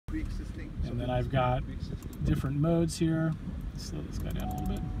then I've got different modes here. Slow this guy down a little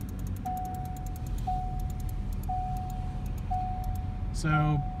bit.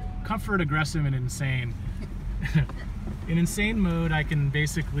 So, comfort, aggressive, and insane. In insane mode, I can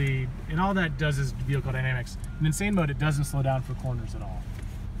basically, and all that does is vehicle dynamics. In insane mode, it doesn't slow down for corners at all.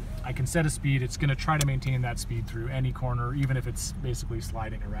 I can set a speed. It's going to try to maintain that speed through any corner, even if it's basically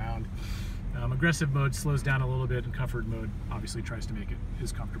sliding around. Aggressive mode slows down a little bit, and comfort mode obviously tries to make it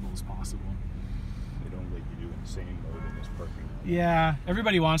as comfortable as possible. They don't let you do insane mode in this parking lot. Yeah,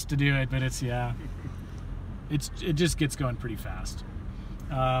 everybody wants to do it, but it's, yeah, it just gets going pretty fast.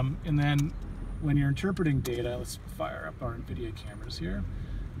 And then when you're interpreting data, let's fire up our NVIDIA cameras here.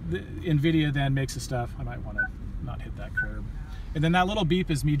 The NVIDIA then makes the stuff, I might want to not hit that curb. And then that little beep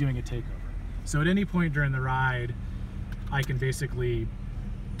is me doing a takeover. So at any point during the ride, I can basically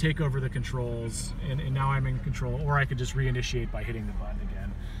take over the controls, and now I'm in control, or I could just reinitiate by hitting the button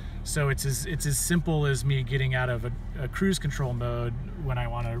again. So it's as simple as me getting out of a cruise control mode when I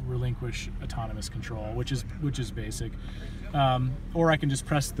want to relinquish autonomous control, which is basic. Or I can just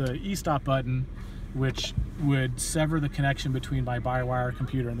press the e-stop button, which would sever the connection between my by-wire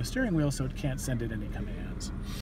computer and the steering wheel, so it can't send it any commands.